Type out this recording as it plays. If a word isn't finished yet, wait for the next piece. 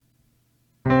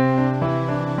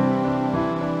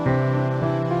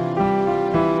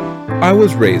I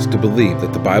was raised to believe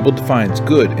that the Bible defines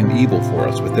good and evil for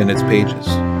us within its pages.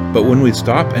 But when we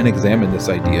stop and examine this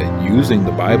idea using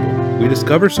the Bible, we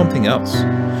discover something else.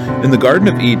 In the Garden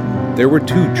of Eden, there were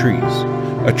two trees,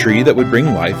 a tree that would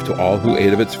bring life to all who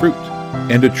ate of its fruit,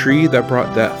 and a tree that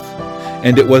brought death.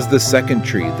 And it was the second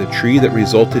tree, the tree that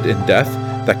resulted in death,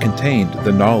 that contained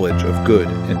the knowledge of good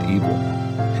and evil.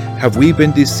 Have we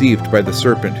been deceived by the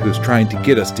serpent who is trying to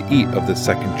get us to eat of the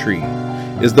second tree?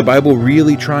 Is the Bible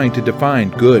really trying to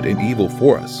define good and evil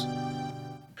for us?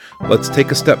 Let's take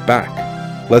a step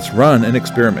back. Let's run an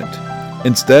experiment.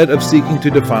 Instead of seeking to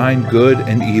define good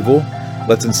and evil,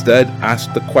 let's instead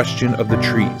ask the question of the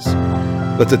trees.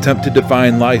 Let's attempt to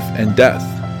define life and death,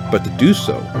 but to do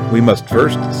so, we must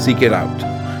first seek it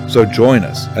out. So join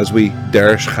us as we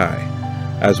Derish Chai,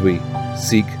 as we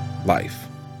seek life.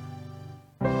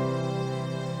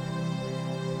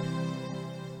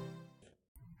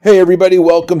 Hey everybody,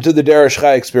 welcome to the Derish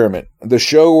Chai Experiment, the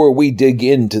show where we dig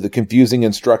into the confusing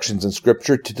instructions in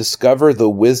Scripture to discover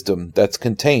the wisdom that's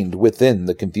contained within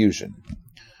the confusion.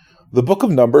 The book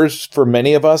of Numbers, for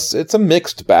many of us, it's a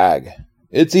mixed bag.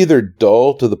 It's either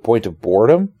dull to the point of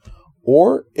boredom,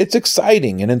 or it's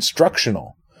exciting and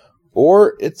instructional,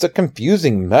 or it's a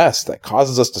confusing mess that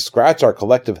causes us to scratch our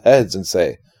collective heads and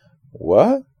say,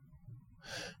 "What?"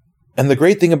 And the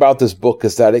great thing about this book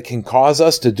is that it can cause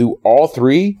us to do all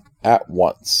three at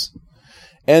once.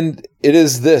 And it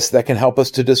is this that can help us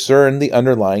to discern the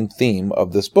underlying theme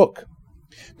of this book.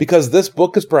 Because this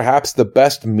book is perhaps the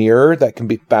best mirror that can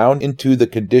be found into the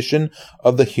condition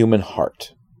of the human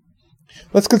heart.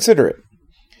 Let's consider it.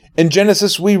 In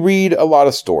Genesis, we read a lot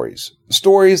of stories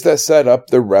that set up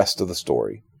the rest of the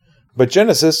story. But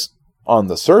Genesis, on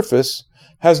the surface,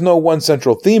 has no one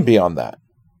central theme beyond that.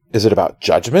 Is it about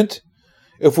judgment?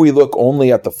 If we look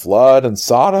only at the flood and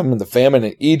Sodom and the famine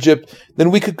in Egypt,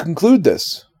 then we could conclude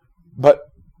this. But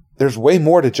there's way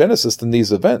more to Genesis than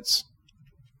these events.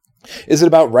 Is it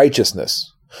about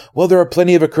righteousness? Well, there are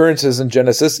plenty of occurrences in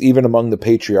Genesis, even among the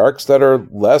patriarchs, that are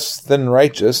less than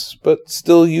righteous, but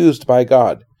still used by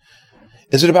God.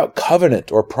 Is it about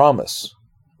covenant or promise?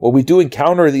 Well, we do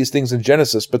encounter these things in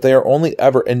Genesis, but they are only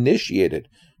ever initiated,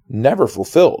 never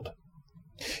fulfilled.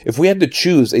 If we had to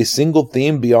choose a single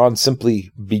theme beyond simply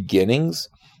beginnings,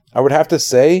 I would have to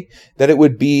say that it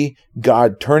would be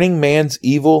God turning man's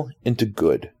evil into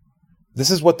good.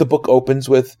 This is what the book opens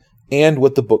with and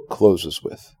what the book closes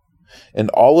with.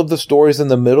 And all of the stories in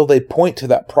the middle, they point to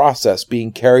that process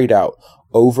being carried out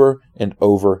over and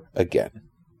over again.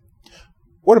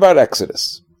 What about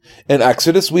Exodus? In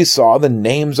Exodus, we saw the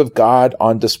names of God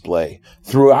on display.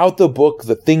 Throughout the book,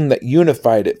 the thing that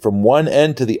unified it from one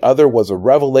end to the other was a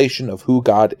revelation of who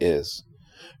God is.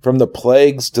 From the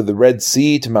plagues to the Red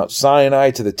Sea to Mount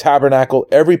Sinai to the tabernacle,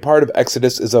 every part of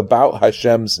Exodus is about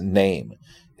Hashem's name,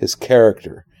 his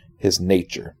character, his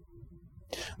nature.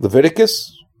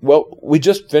 Leviticus? Well, we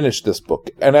just finished this book,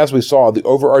 and as we saw, the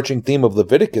overarching theme of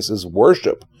Leviticus is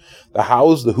worship. The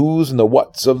hows, the whos, and the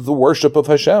whats of the worship of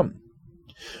Hashem.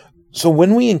 So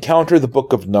when we encounter the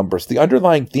book of Numbers, the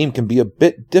underlying theme can be a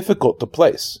bit difficult to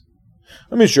place.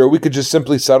 I mean, sure, we could just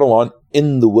simply settle on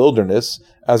 "in the wilderness"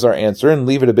 as our answer and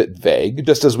leave it a bit vague,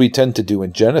 just as we tend to do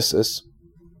in Genesis.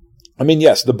 I mean,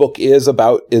 yes, the book is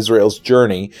about Israel's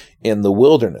journey in the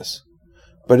wilderness.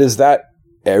 But is that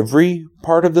every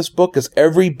part of this book? Is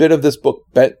every bit of this book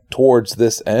bent towards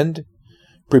this end?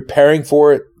 Preparing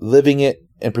for it, living it,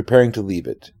 and preparing to leave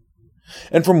it.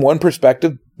 And from one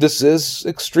perspective, this is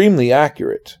extremely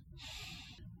accurate.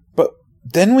 But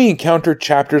then we encounter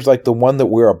chapters like the one that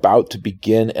we're about to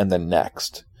begin and the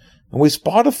next. And we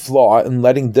spot a flaw in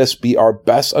letting this be our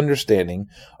best understanding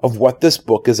of what this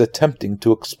book is attempting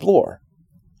to explore.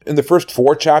 In the first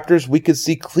 4 chapters, we could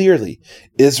see clearly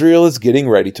Israel is getting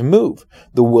ready to move.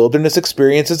 The wilderness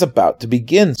experience is about to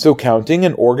begin, so counting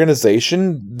and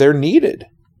organization, they're needed.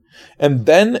 And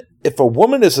then, if a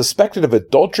woman is suspected of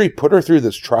adultery, put her through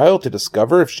this trial to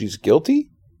discover if she's guilty?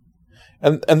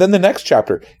 And then the next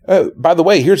chapter. By the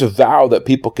way, here's a vow that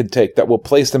people can take that will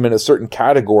place them in a certain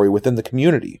category within the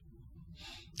community.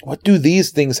 What do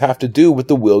these things have to do with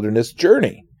the wilderness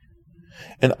journey?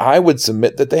 And I would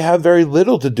submit that they have very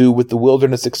little to do with the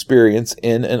wilderness experience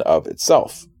in and of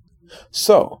itself.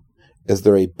 So, is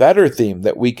there a better theme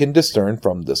that we can discern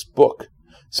from this book?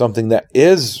 Something that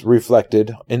is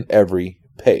reflected in every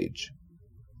page.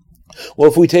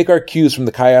 Well, if we take our cues from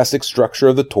the chiastic structure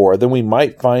of the Torah, then we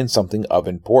might find something of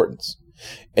importance.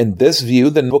 In this view,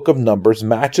 the book of Numbers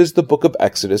matches the book of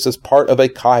Exodus as part of a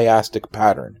chiastic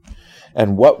pattern.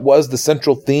 And what was the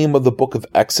central theme of the book of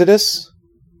Exodus?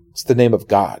 It's the name of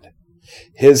God.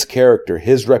 his character,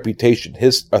 his reputation,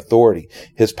 his authority,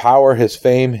 his power, his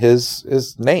fame,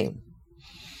 his name.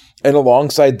 And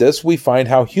alongside this, we find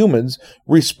how humans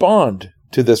respond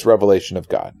to this revelation of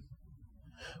God.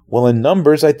 Well, in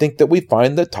Numbers, I think that we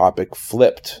find the topic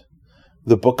flipped.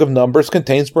 The book of Numbers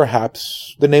contains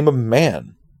perhaps the name of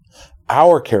man,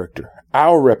 our character,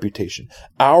 our reputation,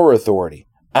 our authority,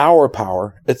 our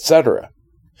power, etc.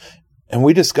 And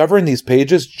we discover in these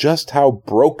pages just how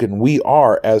broken we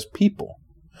are as people,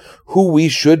 who we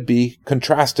should be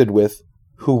contrasted with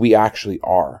who we actually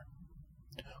are.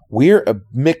 We're a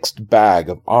mixed bag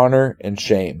of honor and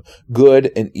shame,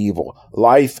 good and evil,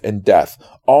 life and death,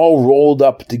 all rolled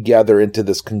up together into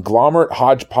this conglomerate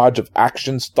hodgepodge of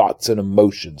actions, thoughts, and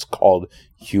emotions called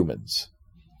humans.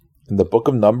 In the book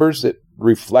of Numbers, it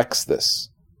reflects this.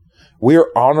 We are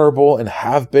honorable and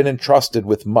have been entrusted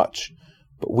with much,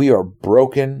 but we are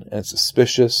broken and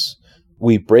suspicious.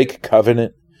 We break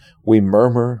covenant. We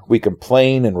murmur. We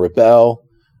complain and rebel.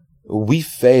 We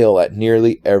fail at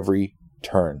nearly every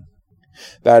turn.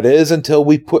 That is, until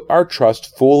we put our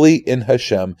trust fully in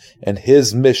Hashem and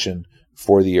His mission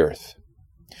for the earth,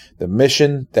 the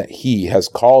mission that He has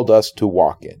called us to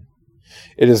walk in.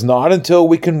 It is not until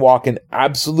we can walk in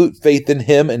absolute faith in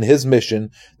Him and His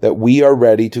mission that we are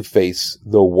ready to face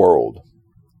the world.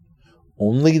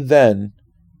 Only then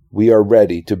we are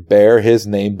ready to bear His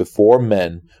name before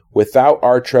men without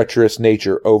our treacherous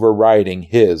nature overriding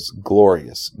His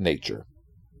glorious nature.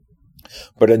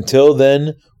 But until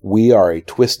then, we are a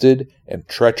twisted and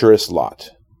treacherous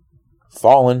lot,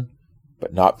 fallen,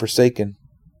 but not forsaken.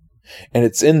 And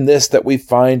it's in this that we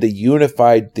find a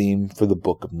unified theme for the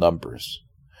book of Numbers,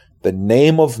 the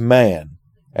name of man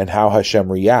and how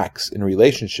Hashem reacts in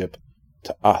relationship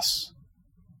to us.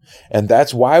 And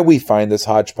that's why we find this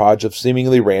hodgepodge of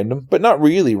seemingly random, but not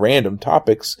really random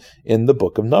topics in the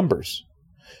book of Numbers,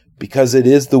 because it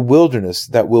is the wilderness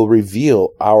that will reveal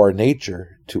our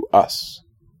nature to us.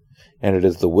 And it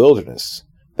is the wilderness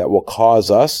that will cause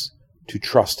us to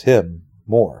trust Him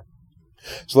more.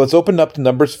 So let's open up to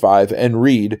Numbers 5 and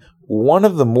read one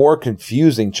of the more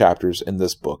confusing chapters in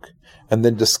this book, and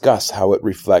then discuss how it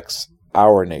reflects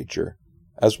our nature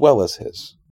as well as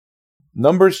His.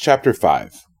 Numbers chapter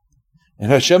 5.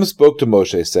 And Hashem spoke to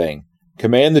Moshe, saying,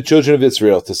 Command the children of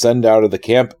Israel to send out of the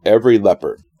camp every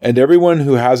leper, and everyone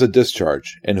who has a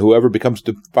discharge, and whoever becomes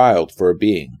defiled for a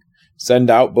being.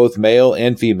 Send out both male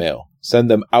and female.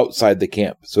 Send them outside the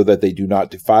camp, so that they do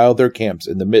not defile their camps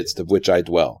in the midst of which I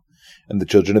dwell. And the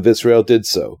children of Israel did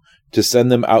so, to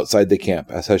send them outside the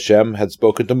camp, as Hashem had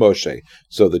spoken to Moshe,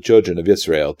 so the children of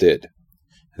Israel did.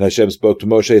 And Hashem spoke to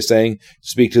Moshe, saying,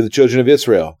 Speak to the children of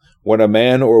Israel. When a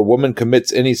man or woman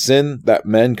commits any sin that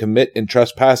men commit in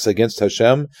trespass against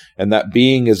Hashem, and that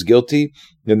being is guilty,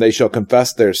 then they shall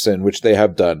confess their sin which they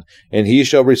have done, and he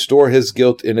shall restore his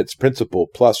guilt in its principal,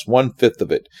 plus 1/5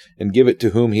 of it, and give it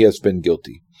to whom he has been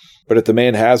guilty. But if the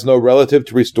man has no relative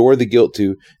to restore the guilt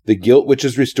to, the guilt which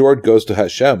is restored goes to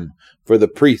Hashem, for the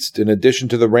priest, in addition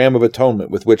to the ram of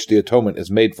atonement with which the atonement is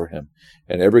made for him.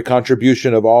 And every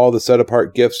contribution of all the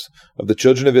set-apart gifts of the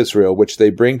children of Israel which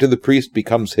they bring to the priest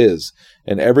becomes his,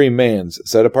 and every man's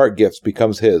set-apart gifts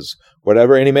becomes his.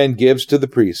 Whatever any man gives to the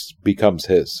priest becomes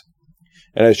his.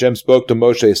 And Hashem spoke to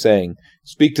Moshe, saying,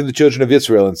 Speak to the children of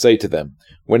Israel, and say to them,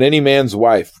 When any man's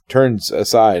wife turns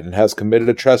aside and has committed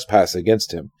a trespass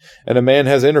against him, and a man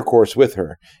has intercourse with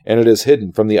her, and it is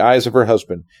hidden from the eyes of her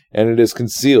husband, and it is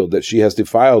concealed that she has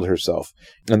defiled herself,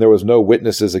 and there was no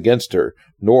witnesses against her,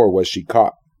 nor was she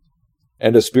caught.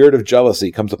 And a spirit of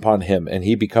jealousy comes upon him, and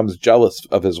he becomes jealous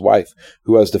of his wife,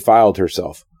 who has defiled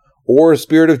herself. Or a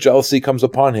spirit of jealousy comes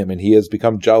upon him, and he has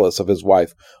become jealous of his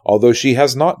wife, although she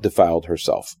has not defiled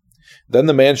herself. Then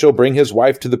the man shall bring his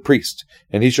wife to the priest,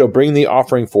 and he shall bring the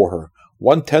offering for her,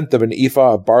 1/10 of an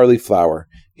ephah of barley flour.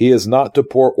 He is not to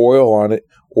pour oil on it,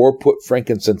 or put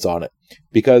frankincense on it,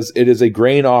 because it is a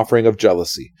grain offering of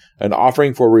jealousy, an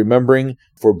offering for remembering,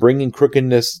 for bringing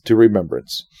crookedness to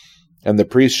remembrance. And the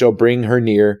priest shall bring her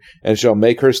near, and shall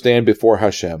make her stand before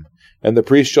Hashem. And the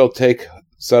priest shall take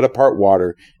set-apart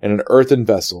water in an earthen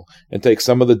vessel, and take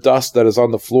some of the dust that is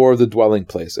on the floor of the dwelling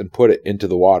place, and put it into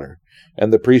the water.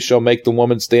 And the priest shall make the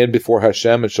woman stand before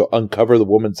Hashem, and shall uncover the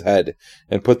woman's head,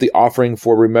 and put the offering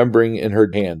for remembering in her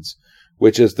hands,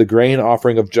 which is the grain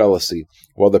offering of jealousy,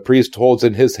 while the priest holds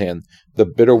in his hand the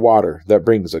bitter water that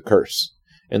brings a curse.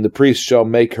 And the priest shall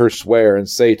make her swear, and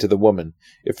say to the woman,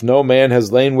 If no man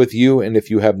has lain with you, and if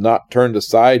you have not turned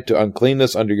aside to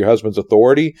uncleanness under your husband's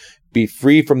authority, be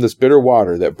free from this bitter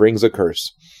water that brings a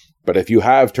curse. But if you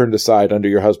have turned aside under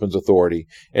your husband's authority,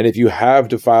 and if you have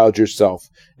defiled yourself,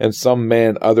 and some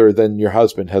man other than your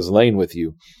husband has lain with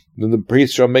you, then the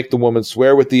priest shall make the woman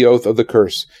swear with the oath of the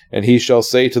curse, and he shall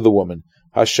say to the woman,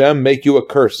 Hashem make you a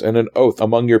curse and an oath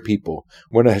among your people,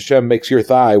 when Hashem makes your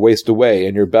thigh waste away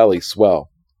and your belly swell.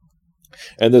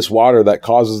 And this water that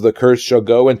causes the curse shall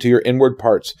go into your inward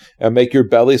parts, and make your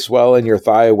belly swell and your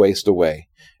thigh waste away.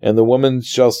 And the woman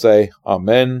shall say,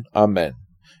 Amen, Amen.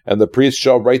 And the priest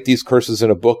shall write these curses in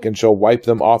a book, and shall wipe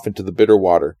them off into the bitter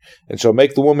water, and shall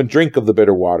make the woman drink of the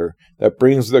bitter water that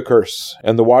brings the curse.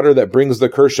 And the water that brings the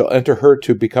curse shall enter her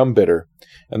to become bitter.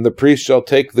 And the priest shall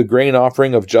take the grain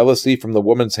offering of jealousy from the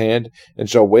woman's hand, and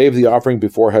shall wave the offering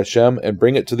before Hashem, and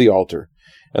bring it to the altar.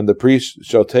 And the priest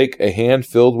shall take a hand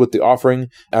filled with the offering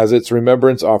as its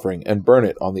remembrance offering, and burn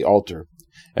it on the altar.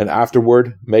 And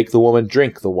afterward make the woman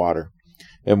drink the water.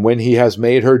 And when he has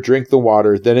made her drink the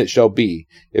water, then it shall be,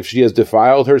 if she has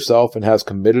defiled herself and has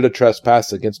committed a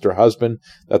trespass against her husband,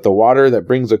 that the water that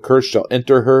brings a curse shall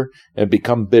enter her and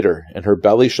become bitter, and her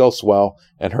belly shall swell,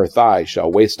 and her thigh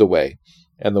shall waste away.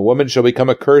 And the woman shall become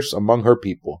a curse among her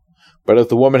people. But if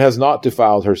the woman has not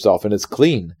defiled herself and is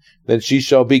clean, then she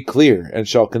shall be clear and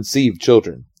shall conceive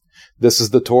children. This is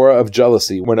the Torah of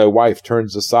jealousy, when a wife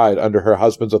turns aside under her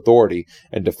husband's authority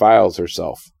and defiles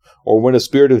herself. Or when a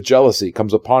spirit of jealousy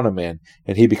comes upon a man,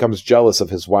 and he becomes jealous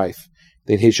of his wife,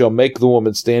 then he shall make the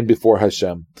woman stand before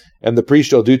Hashem, and the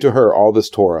priest shall do to her all this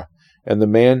Torah, and the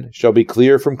man shall be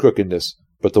clear from crookedness,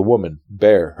 but the woman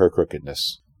bear her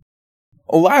crookedness.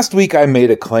 Last week I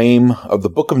made a claim of the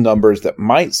book of Numbers that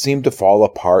might seem to fall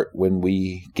apart when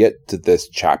we get to this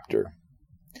chapter.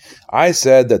 I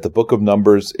said that the book of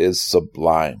Numbers is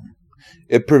sublime.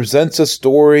 It presents a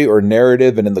story or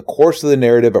narrative, and in the course of the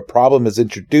narrative, a problem is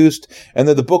introduced, and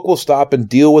then the book will stop and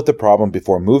deal with the problem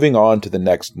before moving on to the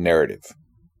next narrative.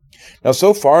 Now,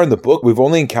 so far in the book, we've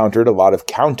only encountered a lot of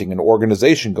counting and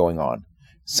organization going on.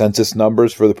 Census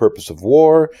numbers for the purpose of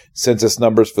war, census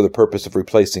numbers for the purpose of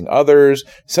replacing others,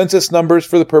 census numbers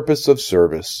for the purpose of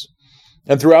service.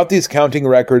 And throughout these counting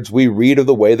records, we read of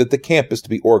the way that the camp is to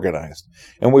be organized,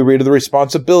 and we read of the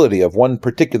responsibility of one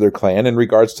particular clan in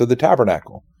regards to the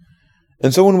tabernacle.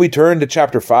 And so when we turn to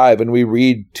chapter 5 and we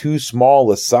read two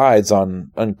small asides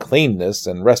on uncleanness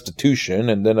and restitution,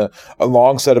 and then a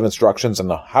long set of instructions on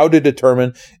how to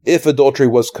determine if adultery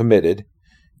was committed,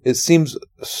 it seems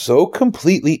so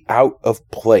completely out of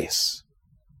place.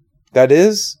 That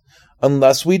is,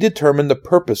 unless we determine the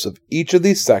purpose of each of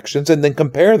these sections and then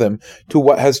compare them to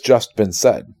what has just been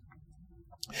said.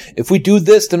 If we do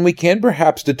this, then we can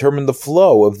perhaps determine the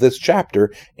flow of this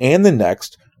chapter and the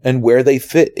next and where they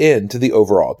fit into the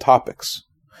overall topics.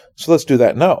 So let's do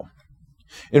that now.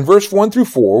 In verse 1 through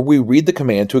 4, we read the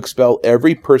command to expel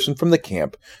every person from the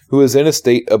camp who is in a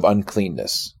state of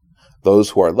uncleanness. Those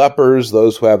who are lepers,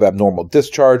 those who have abnormal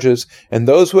discharges, and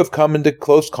those who have come into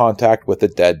close contact with a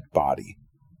dead body.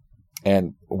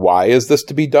 And why is this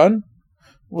to be done?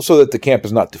 Well, so that the camp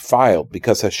is not defiled,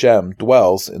 because Hashem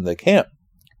dwells in the camp.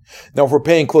 Now, if we're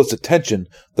paying close attention,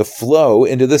 the flow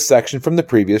into this section from the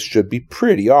previous should be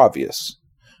pretty obvious.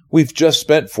 We've just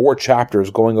spent 4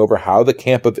 chapters going over how the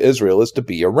camp of Israel is to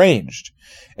be arranged.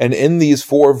 And in these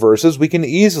 4 verses, we can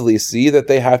easily see that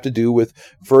they have to do with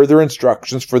further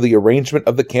instructions for the arrangement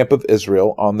of the camp of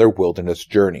Israel on their wilderness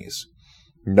journeys.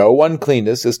 No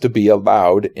uncleanness is to be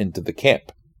allowed into the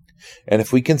camp. And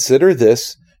if we consider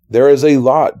this, there is a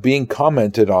lot being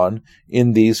commented on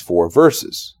in these 4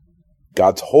 verses.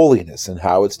 God's holiness and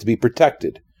how it's to be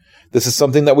protected. This is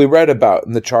something that we read about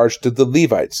in the charge to the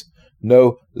Levites.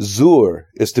 No zur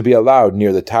is to be allowed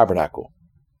near the tabernacle.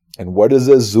 And what is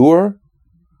a zur?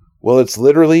 Well, it's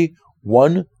literally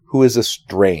one who is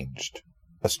estranged,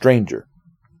 a stranger.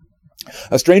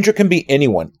 A stranger can be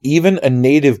anyone, even a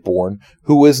native born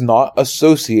who is not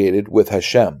associated with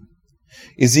Hashem.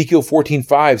 Ezekiel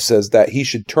 14:5 says that he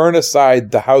should turn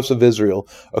aside the house of Israel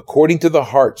according to the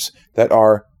hearts that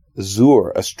are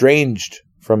zur, estranged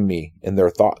from me in their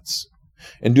thoughts.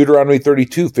 In Deuteronomy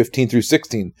 32:15 through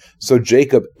 16, so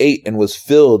Jacob ate and was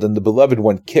filled, and the beloved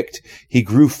one kicked. He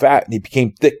grew fat, and he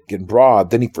became thick and broad.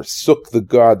 Then he forsook the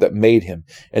God that made him,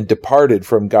 and departed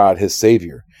from God his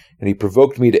Savior. And he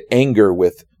provoked me to anger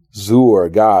with zur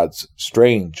gods,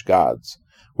 strange gods.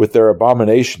 With their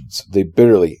abominations, they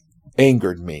bitterly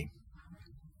angered me.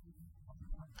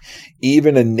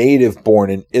 Even a native born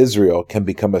in Israel can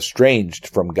become estranged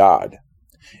from God.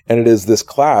 And it is this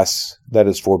class that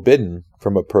is forbidden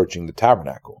from approaching the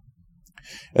tabernacle.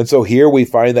 And so here we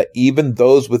find that even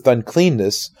those with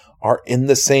uncleanness are in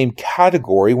the same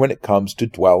category when it comes to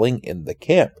dwelling in the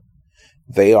camp.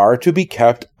 They are to be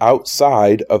kept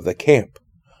outside of the camp.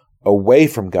 away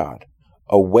from God,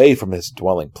 away from his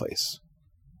dwelling place.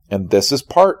 And this is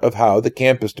part of how the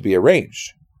camp is to be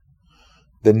arranged.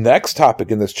 The next topic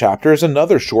in this chapter is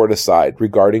another short aside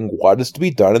regarding what is to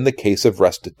be done in the case of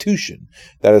restitution,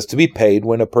 that is to be paid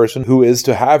when a person who is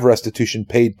to have restitution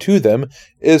paid to them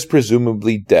is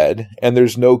presumably dead, and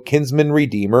there's no kinsman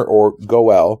redeemer or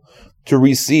goel to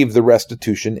receive the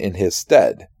restitution in his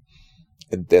stead.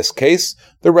 In this case,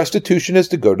 the restitution is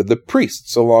to go to the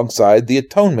priests alongside the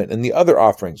atonement and the other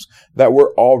offerings that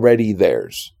were already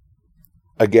theirs.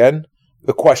 Again,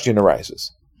 the question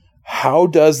arises, how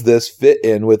does this fit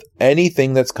in with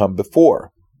anything that's come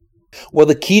before? Well,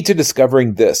 the key to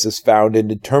discovering this is found in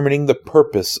determining the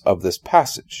purpose of this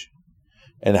passage.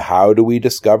 And how do we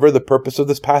discover the purpose of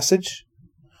this passage?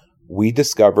 We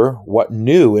discover what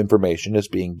new information is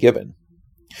being given.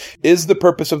 Is the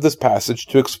purpose of this passage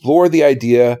to explore the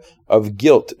idea of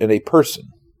guilt in a person?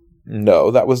 No,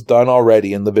 that was done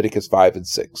already in Leviticus 5 and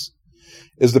 6.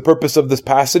 Is the purpose of this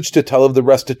passage to tell of the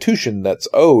restitution that's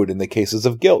owed in the cases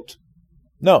of guilt?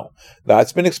 No,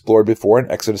 that's been explored before in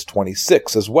Exodus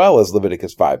 26 as well as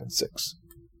Leviticus 5 and 6.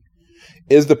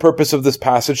 Is the purpose of this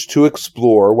passage to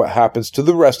explore what happens to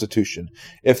the restitution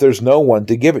if there's no one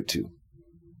to give it to?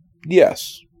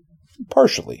 Yes,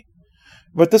 partially.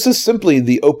 But this is simply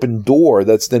the open door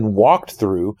that's then walked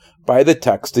through by the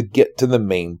text to get to the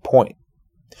main point.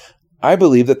 I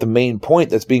believe that the main point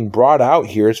that's being brought out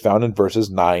here is found in verses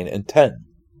 9 and 10.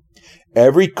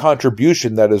 Every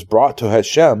contribution that is brought to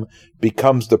Hashem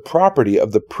becomes the property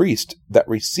of the priest that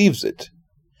receives it.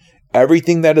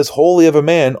 Everything that is holy of a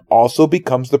man also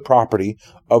becomes the property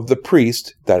of the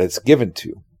priest that it's given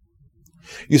to.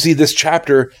 You see, this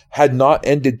chapter had not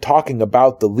ended talking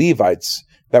about the Levites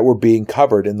that were being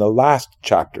covered in the last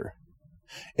chapter.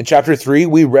 In chapter 3,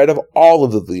 we read of all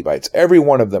of the Levites, every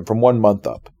one of them from 1 month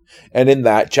up. And in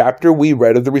that chapter, we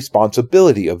read of the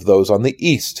responsibility of those on the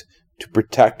east to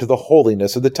protect the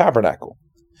holiness of the tabernacle.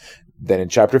 Then in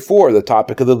chapter 4, the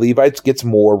topic of the Levites gets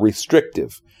more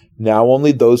restrictive. Now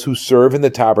only those who serve in the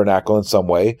tabernacle in some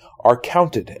way are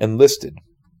counted and listed.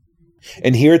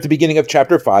 And here at the beginning of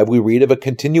chapter 5, we read of a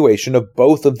continuation of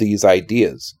both of these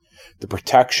ideas. The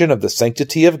protection of the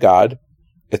sanctity of God.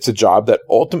 It's a job that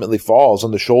ultimately falls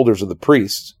on the shoulders of the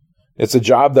priests. It's a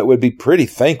job that would be pretty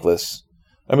thankless.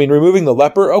 I mean, removing the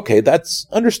leper, okay, that's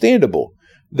understandable.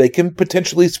 They can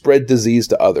potentially spread disease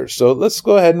to others, so let's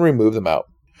go ahead and remove them out.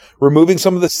 Removing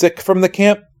some of the sick from the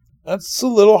camp, that's a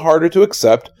little harder to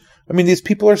accept. I mean, these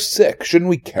people are sick. Shouldn't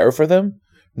we care for them?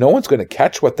 No one's going to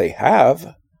catch what they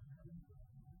have.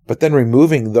 But then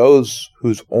removing those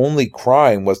whose only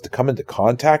crime was to come into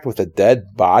contact with a dead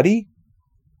body?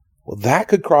 Well, that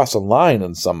could cross a line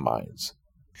in some minds.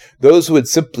 Those who had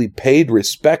simply paid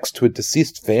respects to a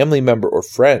deceased family member or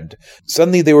friend,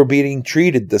 suddenly they were being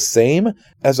treated the same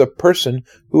as a person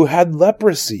who had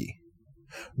leprosy.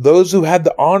 Those who had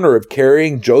the honor of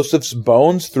carrying Joseph's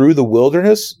bones through the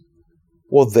wilderness,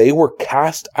 well, they were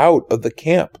cast out of the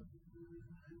camp.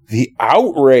 The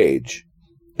outrage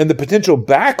and the potential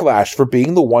backlash for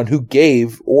being the one who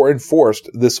gave or enforced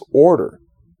this order.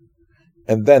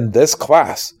 And then this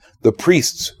class, the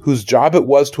priests whose job it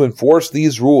was to enforce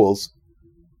these rules,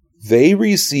 they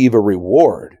receive a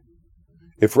reward.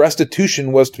 If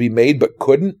restitution was to be made but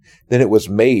couldn't, then it was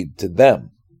made to them.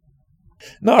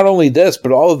 Not only this,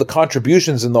 but all of the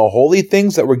contributions and the holy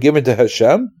things that were given to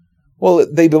Hashem, well,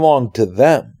 they belonged to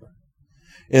them.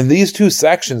 In these two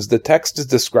sections, the text is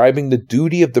describing the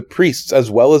duty of the priests as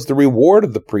well as the reward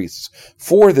of the priests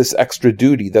for this extra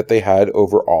duty that they had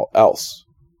over all else.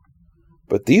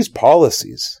 But these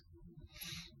policies,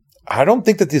 I don't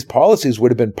think that these policies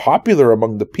would have been popular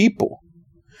among the people.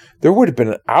 There would have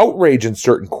been an outrage in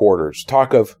certain quarters,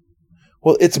 talk of,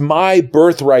 well, it's my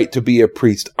birthright to be a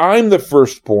priest. I'm the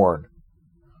firstborn.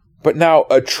 But now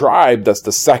a tribe that's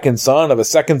the second son of a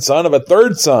second son of a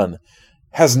third son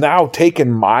has now taken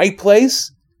my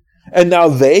place? And now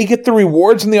they get the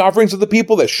rewards and the offerings of the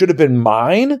people that should have been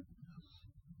mine?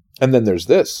 And then there's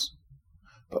this.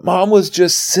 But mom was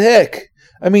just sick.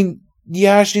 I mean,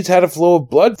 yeah, she's had a flow of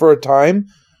blood for a time,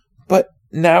 but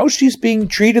now she's being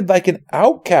treated like an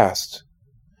outcast.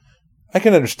 I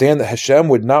can understand that Hashem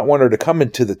would not want her to come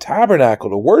into the tabernacle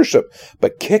to worship,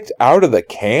 but kicked out of the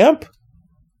camp?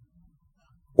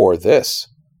 Or this.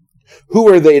 Who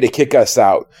are they to kick us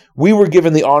out? We were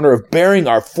given the honor of bearing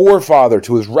our forefather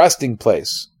to his resting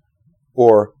place.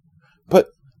 Or, but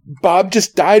Bob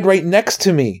just died right next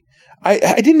to me. I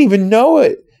didn't even know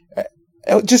it.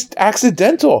 Just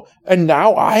accidental. And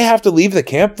now I have to leave the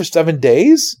camp for 7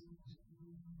 days?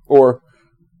 Or,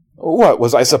 What,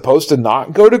 was I supposed to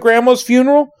not go to Grandma's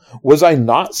funeral? Was I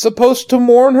not supposed to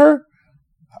mourn her?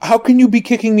 How can you be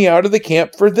kicking me out of the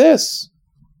camp for this?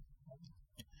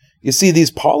 You see, these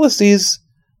policies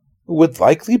would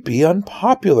likely be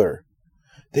unpopular.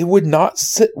 They would not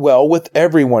sit well with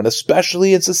everyone,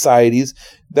 especially in societies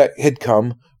that had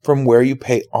come from where you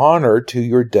pay honor to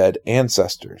your dead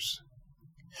ancestors.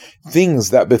 Things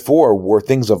that before were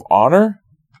things of honor,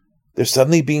 they're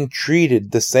suddenly being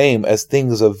treated the same as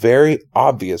things of very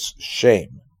obvious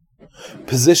shame.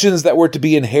 Positions that were to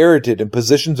be inherited and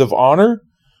positions of honor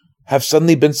have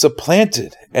suddenly been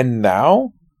supplanted, and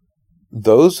now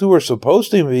those who are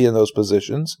supposed to be in those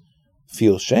positions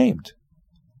feel shamed.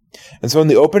 And so in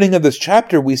the opening of this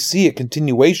chapter, we see a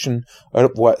continuation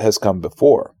of what has come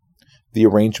before. The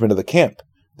arrangement of the camp,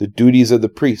 the duties of the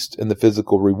priest, and the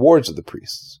physical rewards of the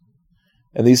priests.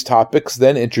 And these topics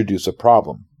then introduce a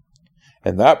problem.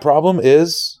 And that problem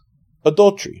is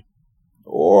adultery,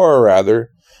 or rather,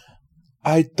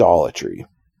 idolatry.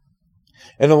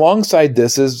 And alongside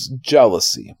this is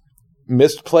jealousy,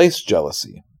 misplaced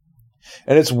jealousy.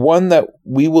 And it's one that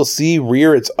we will see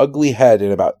rear its ugly head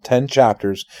in about 10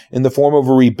 chapters in the form of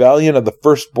a rebellion of the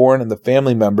firstborn and the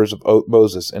family members of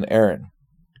Moses and Aaron.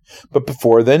 But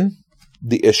before then,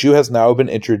 the issue has now been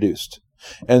introduced.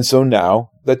 And so now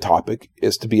the topic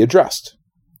is to be addressed.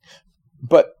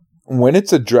 But when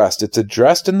it's addressed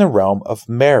in the realm of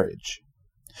marriage.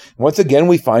 Once again,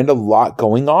 we find a lot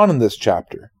going on in this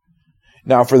chapter.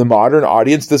 Now, for the modern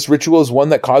audience, this ritual is one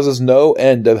that causes no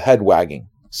end of head wagging.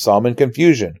 Some in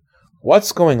confusion.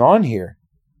 What's going on here?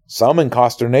 Some in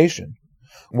consternation.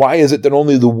 Why is it that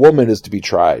only the woman is to be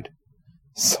tried?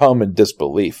 Some in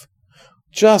disbelief.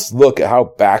 Just look at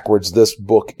how backwards this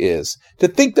book is, to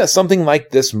think that something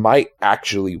like this might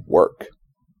actually work.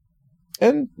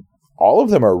 And all of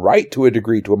them are right to a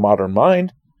degree to a modern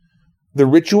mind. The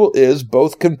ritual is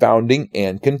both confounding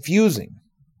and confusing.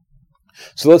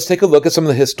 So let's take a look at some of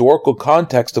the historical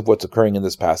context of what's occurring in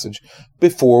this passage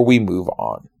before we move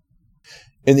on.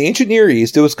 In the ancient Near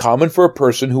East, it was common for a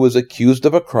person who was accused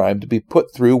of a crime to be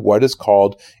put through what is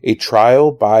called a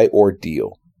trial by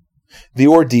ordeal. The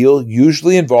ordeal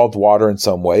usually involved water in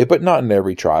some way, but not in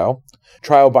every trial.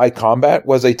 Trial by combat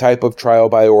was a type of trial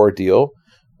by ordeal,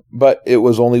 but it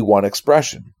was only one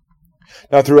expression.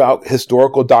 Now, throughout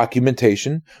historical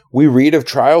documentation, we read of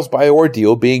trials by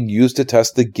ordeal being used to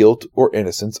test the guilt or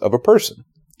innocence of a person.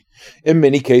 In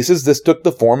many cases, this took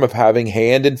the form of having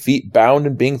hand and feet bound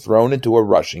and being thrown into a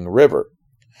rushing river.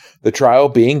 The trial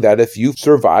being that if you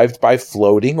survived by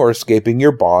floating or escaping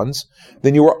your bonds,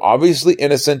 then you were obviously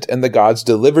innocent and the gods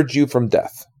delivered you from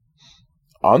death.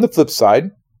 On the flip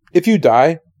side, if you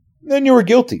die, then you were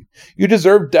guilty. You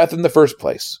deserved death in the first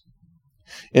place.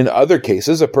 In other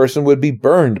cases, a person would be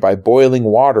burned by boiling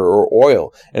water or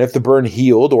oil, and if the burn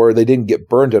healed or they didn't get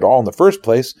burned at all in the first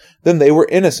place, then they were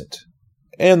innocent.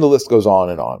 And the list goes on.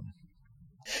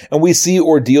 And we see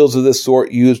ordeals of this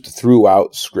sort used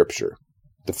throughout Scripture.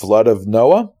 The flood of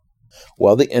Noah?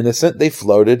 Well, the innocent, they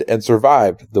floated and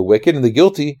survived. The wicked and the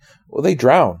guilty, well, they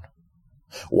drowned.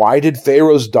 Why did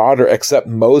Pharaoh's daughter accept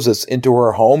Moses into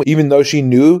her home, even though she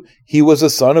knew he was a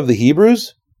son of the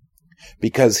Hebrews?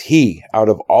 Because he, out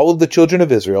of all of the children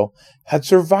of Israel, had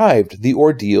survived the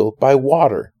ordeal by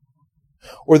water.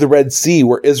 Or the Red Sea,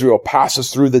 where Israel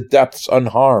passes through the depths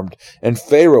unharmed, and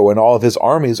Pharaoh and all of his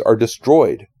armies are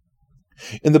destroyed.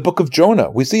 In the book of Jonah,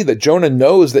 we see that Jonah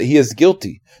knows that he is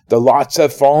guilty. The lots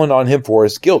have fallen on him for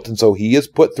his guilt, and so he is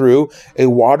put through a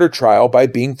water trial by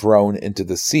being thrown into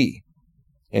the sea.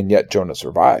 And yet Jonah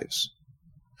survives.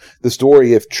 The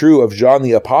story, if true, of John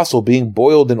the Apostle being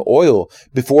boiled in oil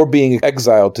before being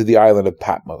exiled to the island of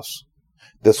Patmos.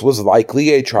 This was likely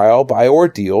a trial by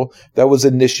ordeal that was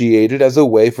initiated as a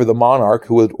way for the monarch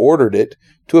who had ordered it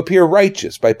to appear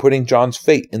righteous by putting John's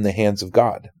fate in the hands of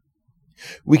God.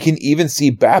 We can even see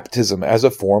baptism as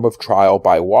a form of trial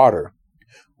by water.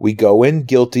 We go in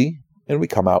guilty and we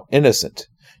come out innocent,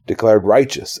 declared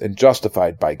righteous and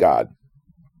justified by God.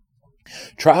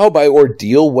 Trial by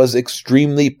ordeal was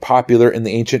extremely popular in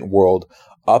the ancient world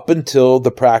up until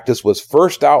the practice was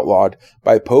first outlawed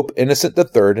by Pope Innocent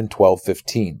III in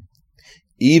 1215.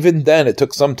 Even then, it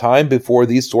took some time before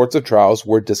these sorts of trials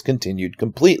were discontinued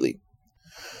completely.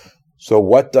 So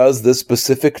what does this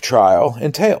specific trial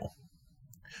entail?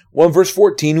 Well, in verse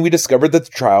 14, we discovered that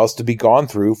the trial is to be gone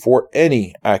through for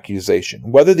any accusation,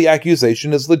 whether the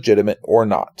accusation is legitimate or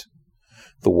not.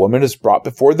 The woman is brought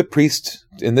before the priest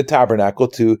in the tabernacle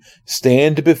to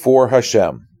stand before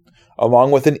Hashem,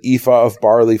 along with an ephah of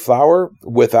barley flour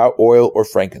without oil or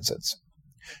frankincense.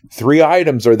 3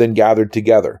 items are then gathered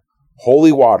together: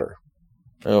 holy water,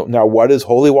 Now, what is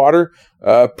holy water?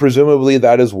 Presumably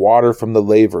that is water from the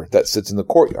laver that sits in the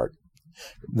courtyard.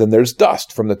 Then there's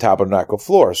dust from the tabernacle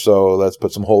floor, so let's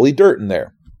put some holy dirt in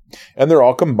there. And they're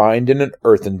all combined in an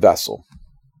earthen vessel.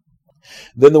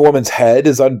 Then the woman's head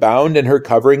is unbound and her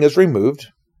covering is removed.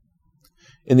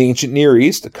 In the ancient Near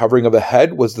East, the covering of a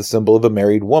head was the symbol of a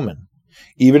married woman.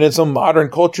 Even in some modern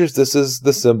cultures, this is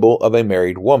the symbol of a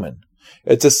married woman.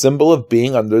 It's a symbol of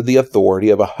being under the authority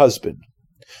of a husband.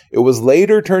 It was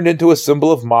later turned into a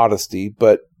symbol of modesty,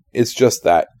 but it's just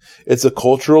that. It's a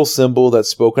cultural symbol that's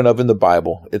spoken of in the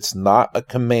Bible. It's not a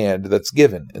command that's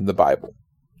given in the Bible.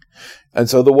 And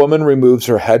so the woman removes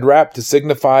her head wrap to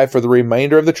signify for the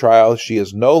remainder of the trial she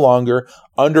is no longer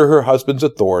under her husband's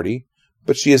authority,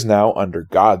 but she is now under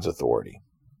God's authority.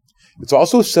 It's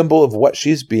also a symbol of what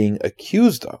she's being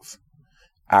accused of,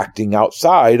 acting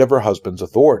outside of her husband's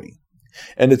authority.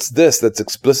 And it's this that's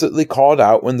explicitly called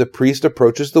out when the priest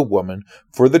approaches the woman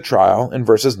for the trial in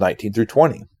verses 19 through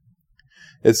 20.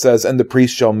 It says, "And the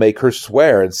priest shall make her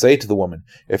swear and say to the woman,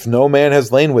 if no man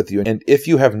has lain with you, and if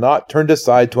you have not turned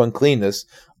aside to uncleanness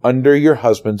under your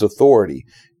husband's authority,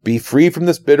 be free from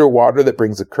this bitter water that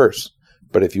brings a curse.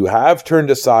 But if you have turned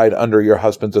aside under your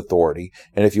husband's authority,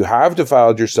 and if you have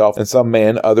defiled yourself and some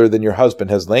man other than your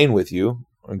husband has lain with you,"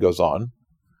 and goes on.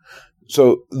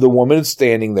 So the woman is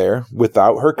standing there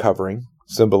without her covering,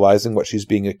 symbolizing what she's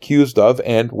being accused of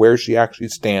and where she actually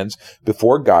stands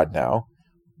before God now,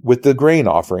 with the grain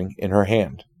offering in her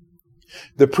hand.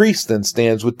 The priest then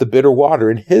stands with the bitter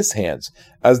water in his hands,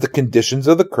 as the conditions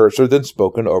of the curse are then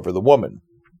spoken over the woman.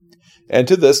 And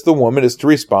to this, the woman is to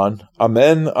respond,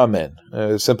 "Amen, amen."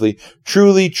 Simply,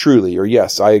 "Truly, truly," or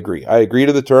 "Yes, I agree. I agree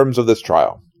to the terms of this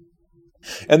trial."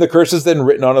 And the curse is then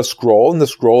written on a scroll, and the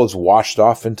scroll is washed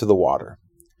off into the water.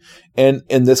 And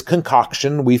in this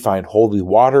concoction, we find holy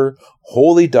water,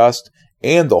 holy dust,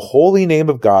 and the holy name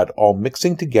of God all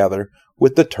mixing together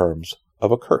with the terms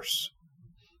of a curse.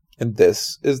 And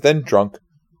this is then drunk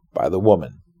by the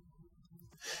woman.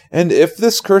 And if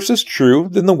this curse is true,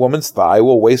 then the woman's thigh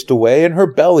will waste away and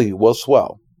her belly will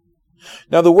swell.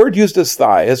 Now, the word used as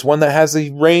thigh is one that has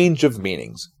a range of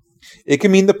meanings. It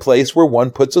can mean the place where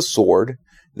one puts a sword.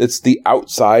 That's the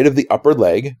outside of the upper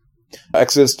leg.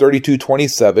 Exodus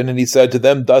 32:27, "And he said to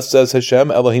them, Thus says Hashem,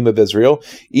 Elohim of Israel,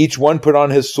 each one put on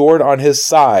his sword on his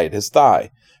side," his thigh,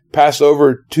 "pass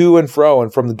over to and fro,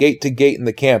 and from the gate to gate in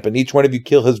the camp, and each one of you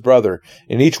kill his brother,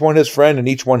 and each one his friend, and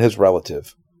each one his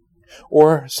relative."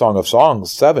 Or Song of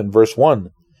Songs 7, verse 1,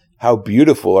 "How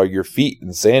beautiful are your feet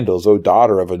in sandals, O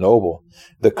daughter of a noble.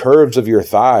 The curves of your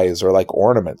thighs are like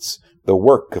ornaments, the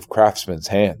work of craftsmen's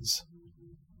hands."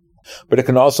 But it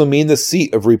can also mean the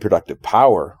seat of reproductive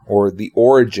power, or the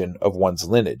origin of one's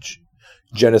lineage.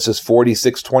 Genesis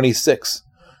 46:26,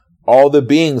 "All the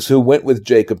beings who went with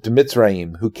Jacob to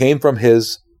Mitzrayim, who came from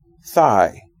his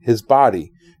thigh, his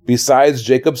body, besides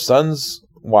Jacob's sons'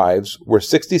 wives, were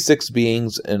 66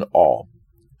 beings in all."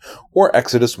 Or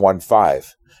Exodus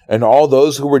 1:5, "And all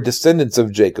those who were descendants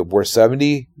of Jacob were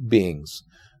 70 beings,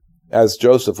 as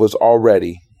Joseph was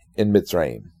already in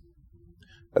Mitzrayim."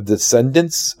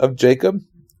 Descendants of Jacob?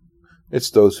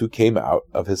 It's those who came out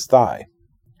of his thigh.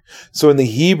 So in the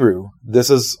Hebrew, this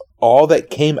is all that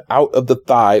came out of the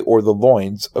thigh or the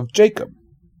loins of Jacob.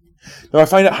 Now, I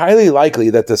find it highly likely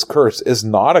that this curse is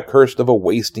not a curse of a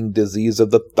wasting disease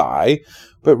of the thigh,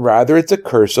 but rather it's a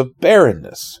curse of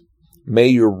barrenness. May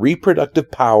your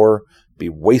reproductive power be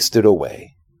wasted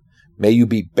away. May you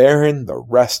be barren the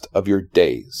rest of your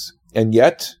days. And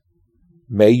yet,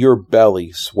 may your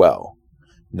belly swell,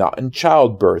 not in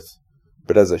childbirth,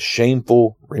 but as a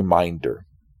shameful reminder.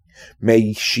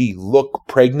 May she look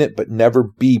pregnant but never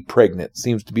be pregnant,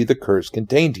 seems to be the curse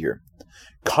contained here.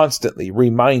 Constantly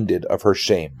reminded of her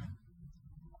shame.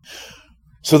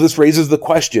 So this raises the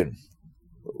question,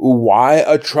 why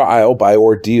a trial by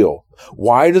ordeal?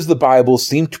 Why does the Bible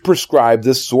seem to prescribe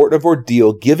this sort of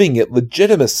ordeal, giving it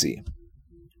legitimacy?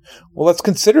 Well, let's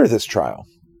consider this trial.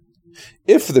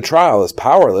 If the trial is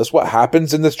powerless, what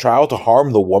happens in this trial to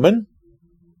harm the woman?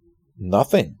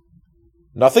 Nothing.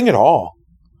 Nothing at all.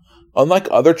 Unlike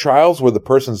other trials where the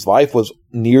person's life was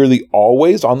nearly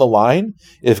always on the line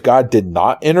if God did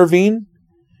not intervene,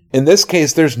 in this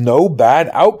case there's no bad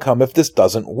outcome if this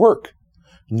doesn't work.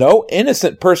 No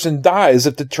innocent person dies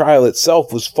if the trial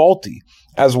itself was faulty,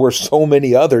 as were so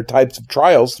many other types of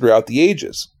trials throughout the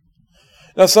ages.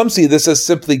 Now, some see this as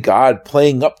simply God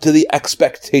playing up to the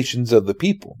expectations of the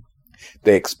people.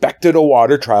 They expected a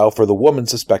water trial for the woman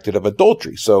suspected of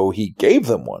adultery, so he gave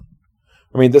them one.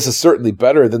 I mean, this is certainly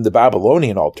better than the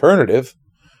Babylonian alternative.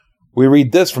 We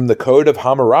read this from the Code of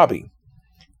Hammurabi.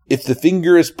 If the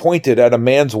finger is pointed at a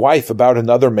man's wife about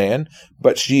another man,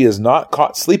 but she is not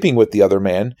caught sleeping with the other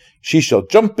man, she shall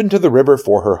jump into the river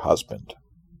for her husband.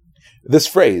 This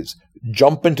phrase,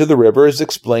 jump into the river, is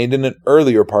explained in an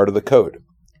earlier part of the code.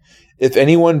 If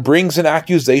anyone brings an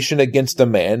accusation against a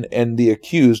man, and the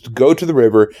accused go to the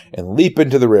river and leap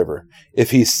into the river,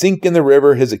 if he sink in the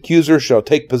river, his accuser shall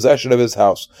take possession of his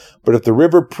house. But if the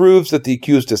river proves that the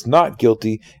accused is not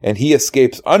guilty, and he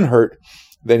escapes unhurt,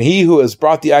 then he who has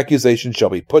brought the accusation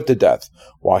shall be put to death,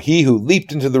 while he who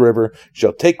leaped into the river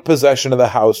shall take possession of the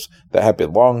house that had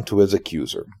belonged to his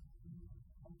accuser.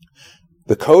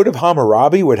 The Code of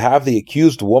Hammurabi would have the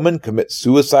accused woman commit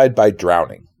suicide by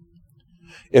drowning.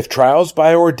 If trials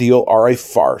by ordeal are a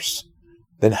farce,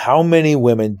 then how many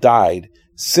women died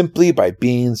simply by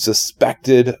being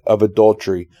suspected of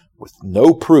adultery with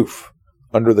no proof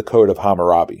under the Code of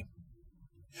Hammurabi?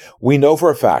 We know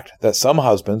for a fact that some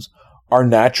husbands are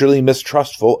naturally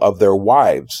mistrustful of their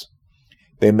wives.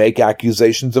 They make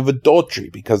accusations of adultery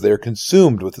because they are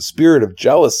consumed with the spirit of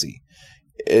jealousy.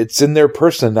 It's in their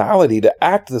personality to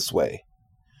act this way.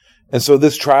 And so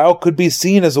this trial could be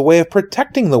seen as a way of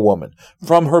protecting the woman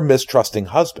from her mistrusting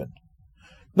husband.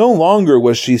 No longer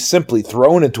was she simply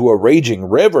thrown into a raging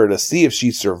river to see if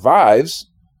she survives.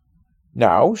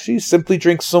 Now she simply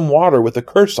drinks some water with a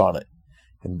curse on it,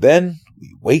 and then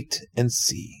we wait and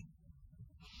see.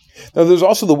 Now there's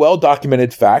also the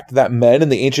well-documented fact that men in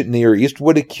the ancient Near East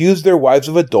would accuse their wives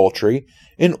of adultery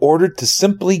in order to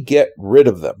simply get rid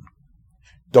of them.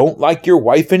 Don't like your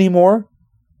wife anymore?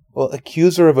 Well,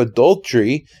 accuse her of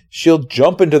adultery, she'll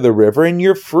jump into the river and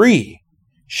you're free.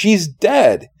 She's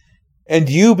dead. And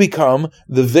you become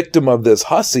the victim of this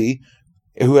hussy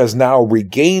who has now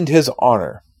regained his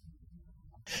honor.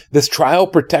 This trial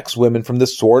protects women from the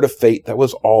sword of fate that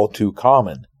was all too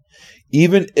common.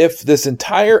 Even if this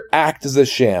entire act is a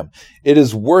sham, it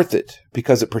is worth it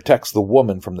because it protects the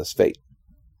woman from this fate.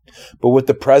 But with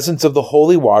the presence of the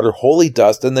holy water, holy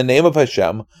dust, and the name of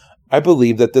Hashem, I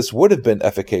believe that this would have been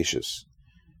efficacious.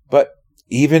 But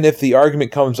even if the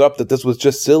argument comes up that this was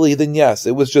just silly, then yes,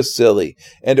 it was just silly,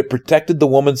 and it protected the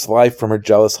woman's life from her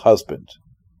jealous husband.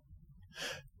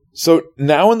 So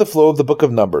now in the flow of the book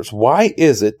of Numbers, why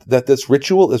is it that this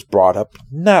ritual is brought up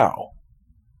now?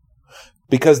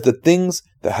 Because the things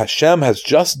that Hashem has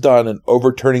just done in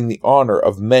overturning the honor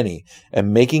of many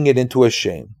and making it into a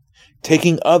shame,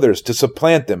 taking others to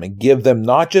supplant them and give them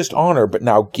not just honor, but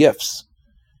now gifts.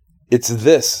 It's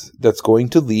this that's going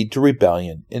to lead to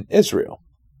rebellion in Israel.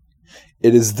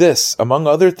 It is this, among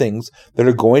other things, that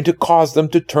are going to cause them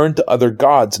to turn to other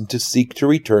gods and to seek to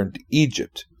return to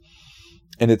Egypt.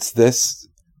 And it's this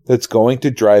that's going to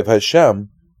drive Hashem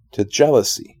to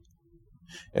jealousy.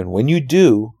 And when you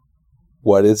do,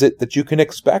 what is it that you can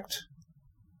expect?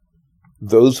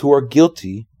 Those who are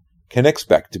guilty can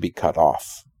expect to be cut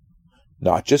off.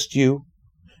 Not just you,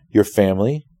 your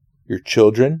family, your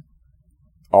children,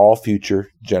 all future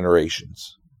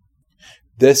generations.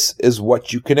 This is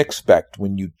what you can expect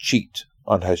when you cheat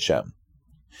on Hashem.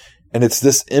 And it's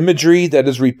this imagery that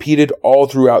is repeated all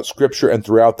throughout Scripture and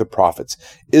throughout the prophets.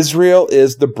 Israel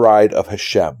is the bride of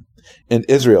Hashem, and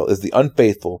Israel is the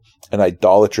unfaithful and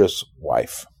idolatrous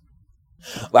wife.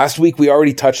 Last week we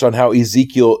already touched on how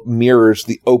Ezekiel mirrors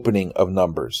the opening of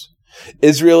Numbers.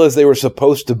 Israel, as they were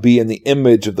supposed to be in the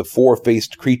image of the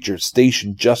four-faced creatures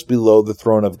stationed just below the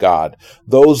throne of God,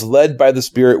 those led by the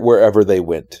Spirit wherever they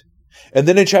went. And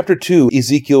then in chapter 2,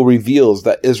 Ezekiel reveals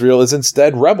that Israel is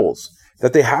instead rebels,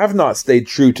 that they have not stayed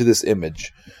true to this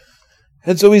image.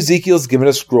 And so Ezekiel is given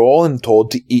a scroll and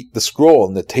told to eat the scroll,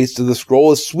 and the taste of the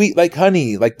scroll is sweet like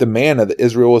honey, like the manna that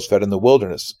Israel was fed in the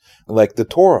wilderness, like the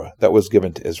Torah that was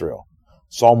given to Israel.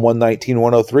 Psalm 119,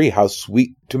 103, how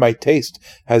sweet to my taste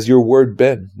has your word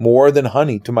been, more than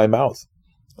honey to my mouth.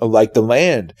 Like the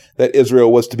land that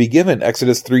Israel was to be given,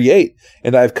 Exodus 3:8,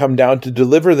 and I have come down to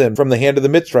deliver them from the hand of the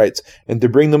Mitzrites, and to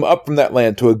bring them up from that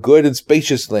land to a good and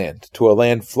spacious land, to a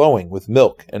land flowing with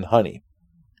milk and honey.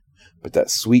 But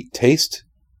that sweet taste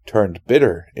turned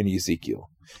bitter in Ezekiel,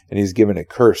 and he's given a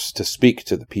curse to speak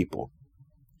to the people.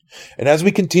 And as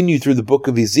we continue through the book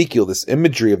of Ezekiel, this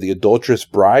imagery of the adulterous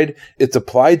bride, it's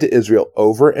applied to Israel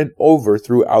over and over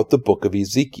throughout the book of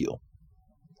Ezekiel.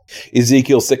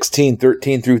 Ezekiel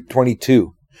 16:13 through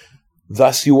 22.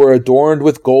 Thus you were adorned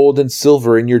with gold and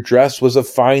silver, and your dress was of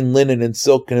fine linen and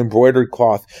silk and embroidered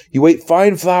cloth. You ate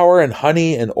fine flour and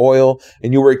honey and oil,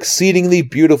 and you were exceedingly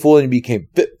beautiful and became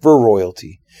fit for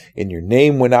royalty. And your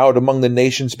name went out among the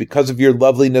nations because of your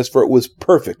loveliness, for it was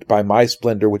perfect by my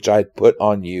splendor which I had put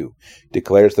on you,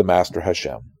 declares the Master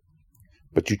Hashem.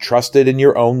 But you trusted in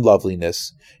your own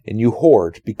loveliness, and you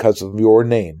whored because of your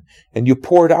name, and you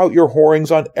poured out your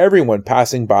whorings on everyone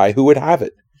passing by who would have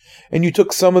it. And you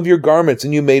took some of your garments,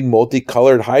 and you made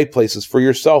multicolored high places for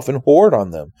yourself, and whored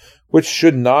on them, which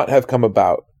should not have come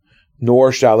about,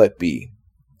 nor shall it be.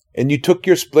 And you took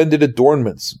your splendid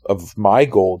adornments of my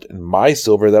gold and my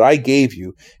silver that I gave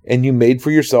you, and you made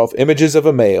for yourself images of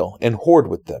a male, and whored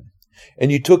with them.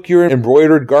 And you took your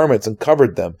embroidered garments and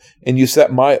covered them, and you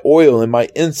set my oil and my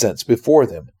incense before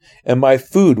them, and my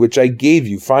food which I gave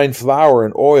you, fine flour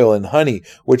and oil and honey,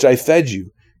 which I fed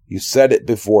you, you set it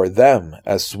before them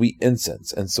as sweet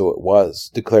incense, and so it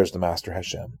was, declares the Master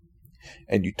Hashem.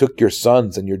 And you took your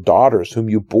sons and your daughters, whom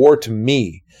you bore to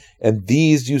me, and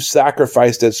these you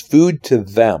sacrificed as food to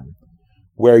them.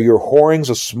 Where your whorings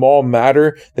a small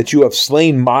matter, that you have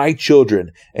slain my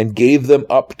children, and gave them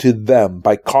up to them,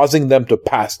 by causing them to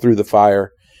pass through the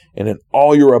fire. And in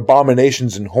all your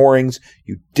abominations and whorings,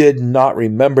 you did not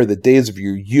remember the days of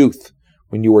your youth,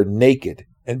 when you were naked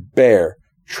and bare,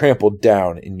 trampled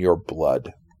down in your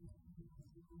blood.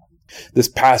 This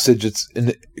passage, it's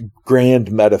a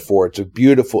grand metaphor. It's a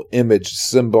beautiful image,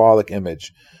 symbolic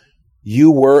image.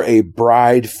 You were a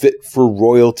bride fit for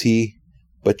royalty,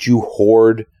 but you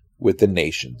whored with the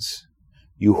nations.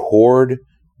 You whored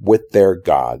with their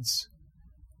gods.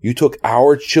 You took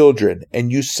our children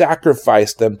and you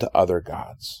sacrificed them to other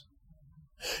gods.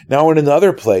 Now, in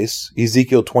another place,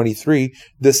 Ezekiel 23,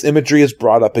 this imagery is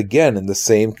brought up again and the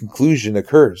same conclusion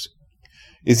occurs.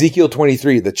 Ezekiel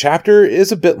 23, the chapter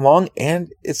is a bit long and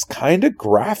it's kind of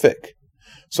graphic.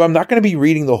 So I'm not going to be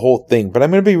reading the whole thing, but I'm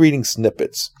going to be reading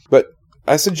snippets. But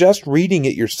I suggest reading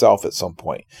it yourself at some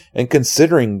point and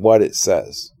considering what it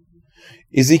says.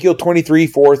 Ezekiel 23,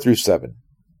 4-7.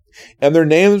 And their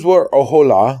names were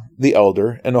Oholah, the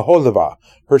elder, and Oholibah,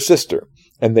 her sister.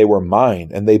 And they were mine,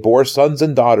 and they bore sons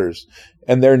and daughters.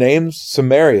 And their names,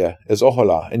 Samaria is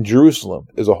Oholah, and Jerusalem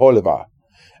is Oholibah.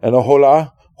 And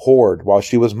Oholah whored while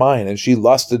she was mine, and she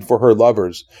lusted for her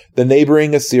lovers, the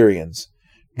neighboring Assyrians.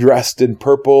 Dressed in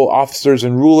purple, officers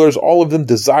and rulers, all of them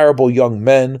desirable young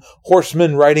men,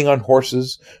 horsemen riding on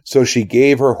horses. So she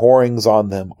gave her whorings on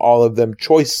them, all of them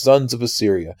choice sons of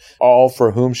Assyria, all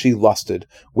for whom she lusted.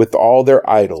 With all their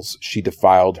idols she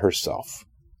defiled herself.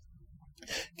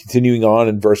 Continuing on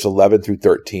in verse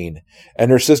 11-13.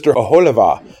 And her sister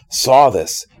Oholibah saw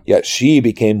this, yet she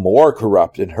became more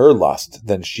corrupt in her lust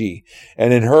than she,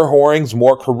 and in her whorings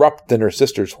more corrupt than her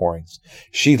sister's whorings.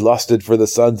 She lusted for the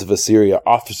sons of Assyria,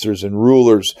 officers and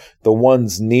rulers, the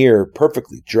ones near,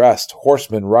 perfectly dressed,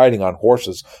 horsemen riding on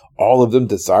horses, all of them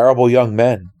desirable young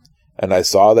men. And I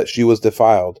saw that she was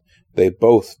defiled. They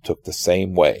both took the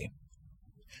same way.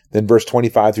 Then verse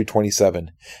 25-27,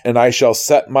 And I shall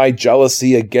set my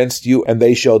jealousy against you, and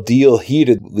they shall deal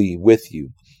heatedly with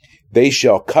you. They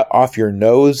shall cut off your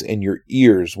nose and your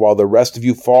ears, while the rest of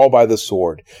you fall by the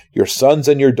sword. Your sons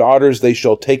and your daughters they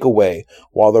shall take away,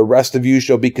 while the rest of you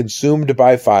shall be consumed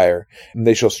by fire. And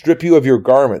they shall strip you of your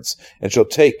garments, and shall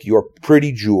take your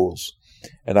pretty jewels.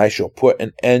 And I shall put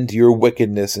an end to your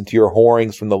wickedness and to your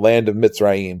whorings from the land of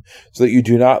Mitzrayim, so that you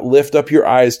do not lift up your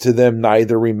eyes to them,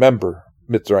 neither remember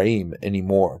Mitzrayim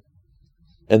anymore.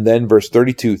 And then verse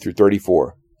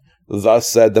 32-34. Thus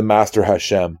said the Master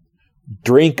Hashem,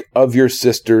 Drink of your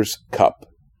sister's cup,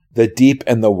 the deep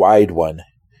and the wide one,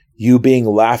 you being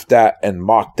laughed at and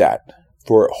mocked at,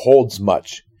 for it holds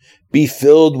much. Be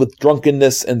filled with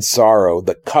drunkenness and sorrow,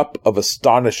 the cup of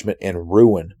astonishment and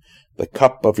ruin, the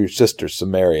cup of your sister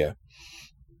Samaria.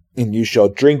 And you shall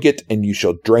drink it, and you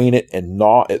shall drain it, and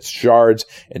gnaw its shards,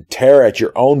 and tear at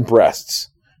your own breasts.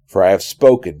 For I have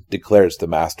spoken, declares the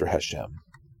Master Hashem.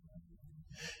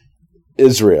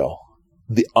 Israel,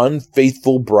 the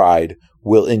unfaithful bride,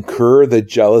 will incur the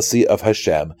jealousy of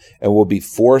Hashem and will be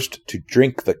forced to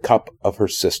drink the cup of her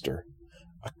sister,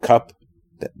 a cup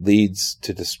that leads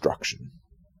to destruction.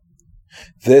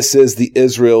 This is the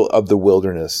Israel of the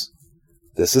wilderness.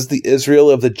 This is the Israel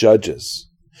of the judges.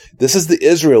 This is the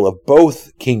Israel of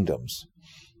both kingdoms.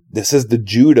 This is the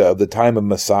Judah of the time of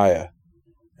Messiah.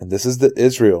 And this is the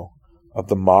Israel of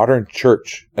the modern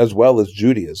church as well as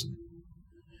Judaism.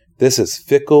 This is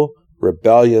fickle,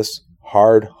 rebellious,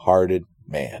 hard-hearted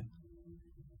man.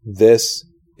 This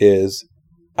is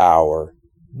our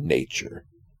nature.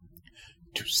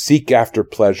 To seek after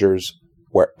pleasures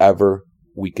wherever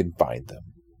we can find them.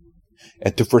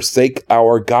 And to forsake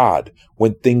our God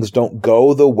when things don't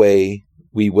go the way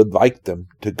we would like them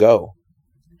to go.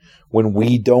 When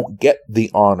we don't get the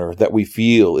honor that we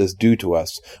feel is due to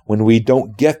us. When we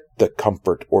don't get the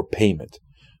comfort or payment.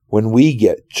 When we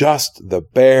get just the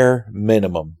bare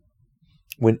minimum.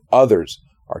 When others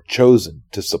are chosen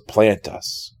to supplant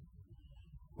us.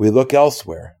 We look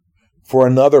elsewhere for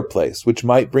another place which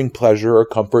might bring pleasure or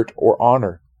comfort or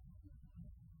honor.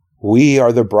 We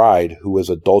are the bride who is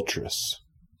adulterous.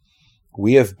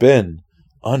 We have been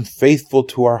unfaithful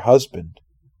to our husband,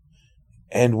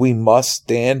 and we must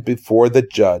stand before the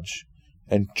judge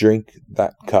and drink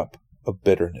that cup of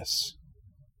bitterness.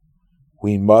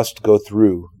 We must go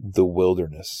through the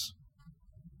wilderness.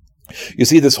 You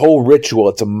see, this whole ritual,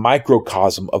 it's a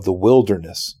microcosm of the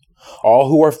wilderness. All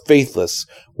who are faithless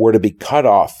were to be cut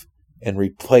off and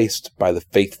replaced by the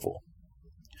faithful.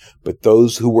 But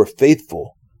those who were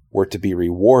faithful were to be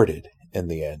rewarded in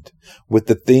the end with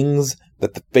the things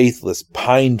that the faithless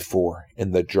pined for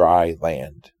in the dry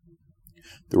land.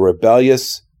 The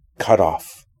rebellious cut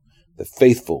off, the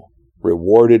faithful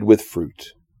rewarded with fruit.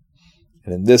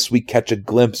 And in this we catch a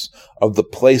glimpse of the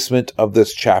placement of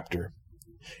this chapter.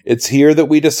 It's here that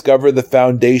we discover the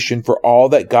foundation for all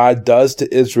that God does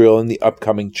to Israel in the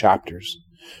upcoming chapters.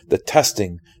 The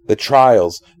testing, the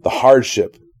trials, the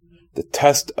hardship, the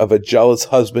test of a jealous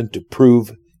husband to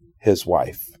prove his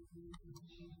wife.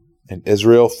 And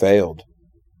Israel failed.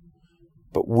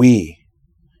 But we,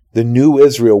 the new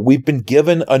Israel, we've been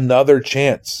given another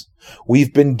chance.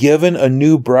 We've been given a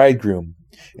new bridegroom,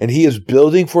 and he is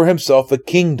building for himself a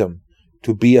kingdom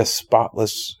to be a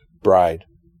spotless bride.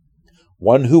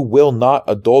 One who will not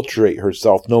adulterate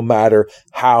herself no matter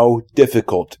how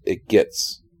difficult it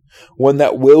gets. One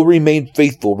that will remain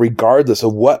faithful regardless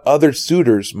of what other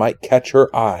suitors might catch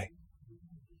her eye.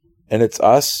 And it's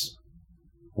us.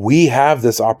 We have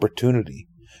this opportunity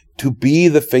to be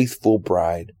the faithful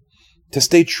bride, to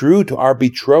stay true to our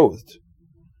betrothed.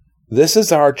 This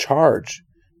is our charge,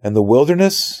 and the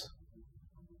wilderness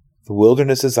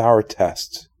is our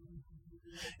test.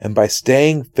 And by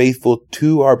staying faithful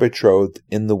to our betrothed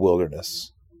in the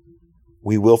wilderness,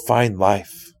 we will find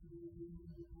life.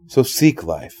 So seek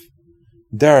life,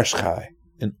 Darash Chai,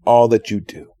 in all that you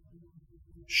do.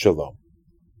 Shalom.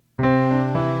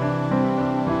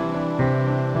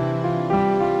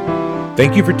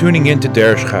 Thank you for tuning in to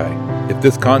Darash Chai. If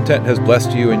this content has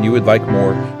blessed you and you would like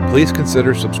more, please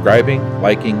consider subscribing,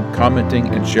 liking, commenting,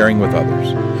 and sharing with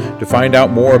others. To find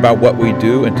out more about what we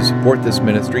do and to support this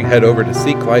ministry, head over to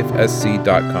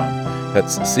seeklifesc.com.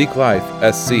 That's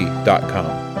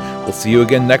seeklifesc.com. We'll see you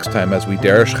again next time as we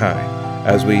Darash Chai,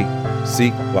 as we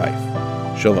seek life.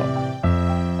 Shalom.